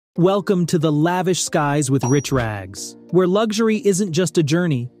Welcome to the lavish skies with rich rags, where luxury isn't just a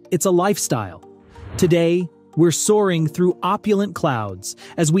journey, it's a lifestyle. Today, we're soaring through opulent clouds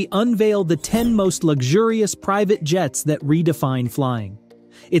as we unveil the 10 most luxurious private jets that redefine flying.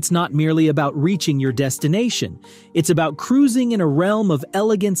 It's not merely about reaching your destination, it's about cruising in a realm of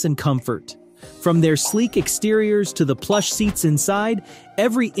elegance and comfort. From their sleek exteriors to the plush seats inside,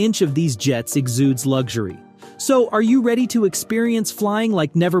 every inch of these jets exudes luxury. So, are you ready to experience flying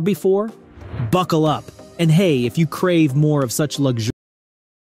like never before? Buckle up, and hey, if you crave more of such luxury,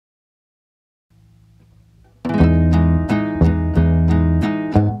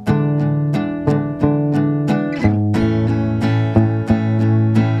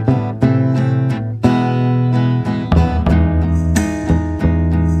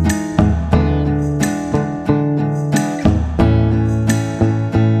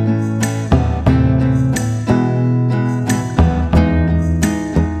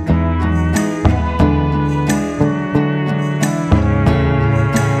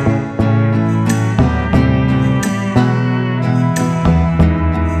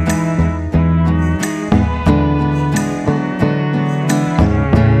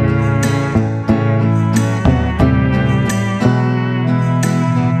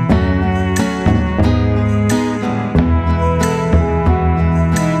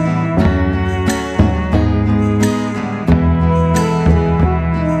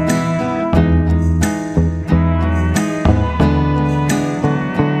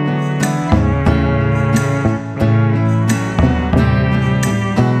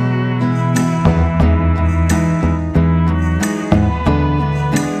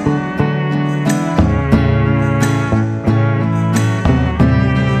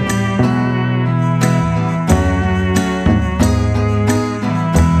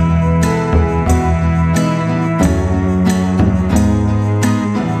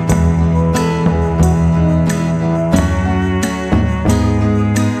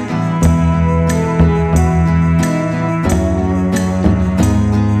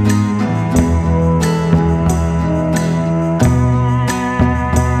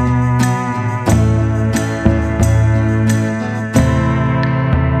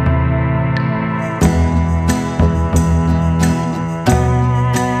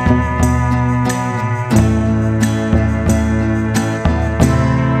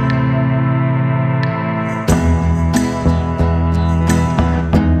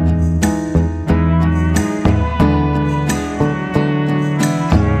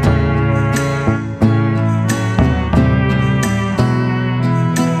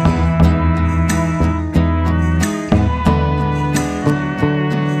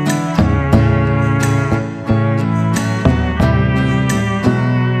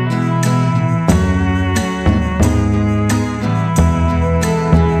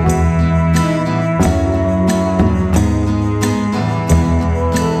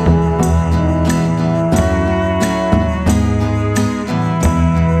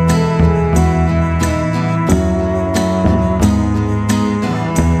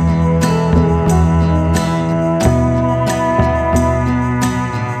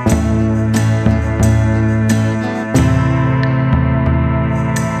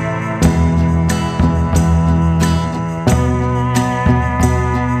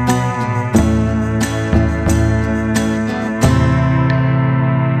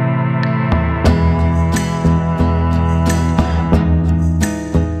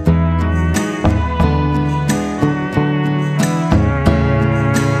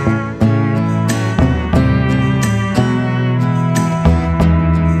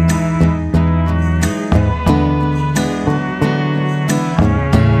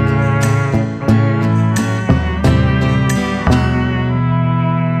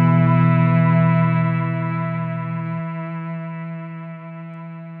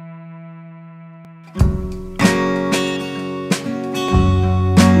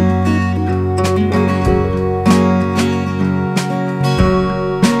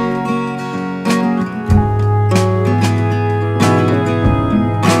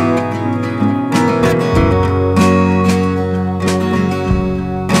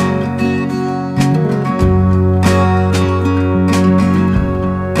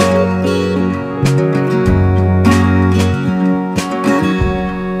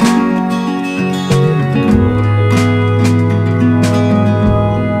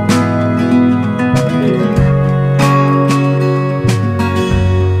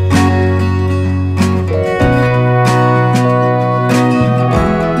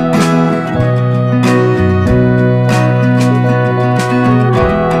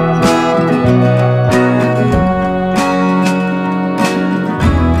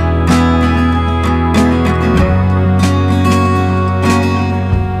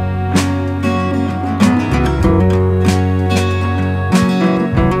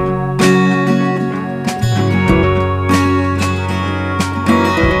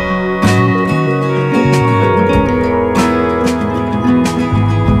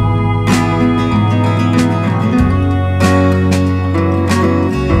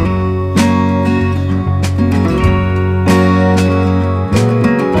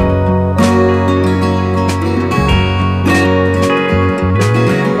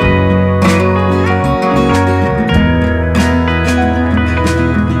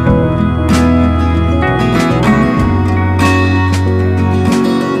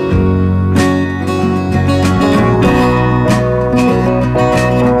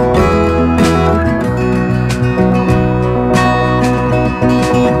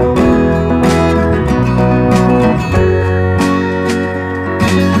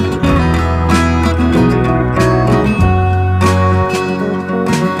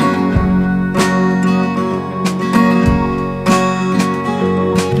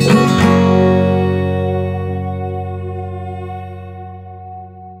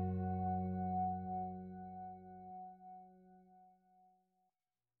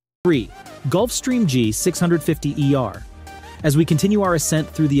 3. Gulfstream G650ER. As we continue our ascent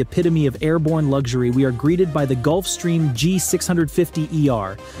through the epitome of airborne luxury, we are greeted by the Gulfstream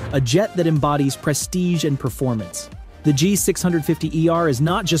G650ER, a jet that embodies prestige and performance. The G650ER is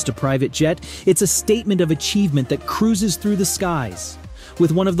not just a private jet, it's a statement of achievement that cruises through the skies.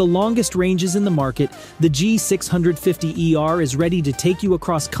 With one of the longest ranges in the market, the G650ER is ready to take you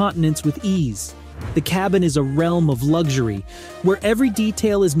across continents with ease. The cabin is a realm of luxury, where every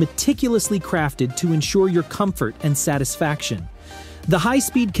detail is meticulously crafted to ensure your comfort and satisfaction. The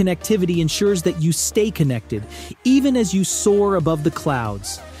high-speed connectivity ensures that you stay connected, even as you soar above the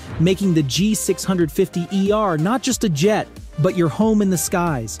clouds, making the G650ER not just a jet, but your home in the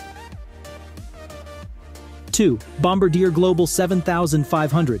skies. 2. Bombardier Global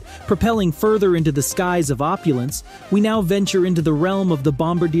 7500. Propelling further into the skies of opulence, we now venture into the realm of the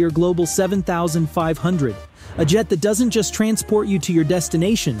Bombardier Global 7500, a jet that doesn't just transport you to your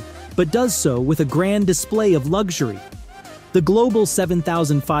destination, but does so with a grand display of luxury. The Global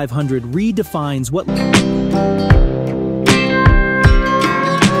 7500 redefines what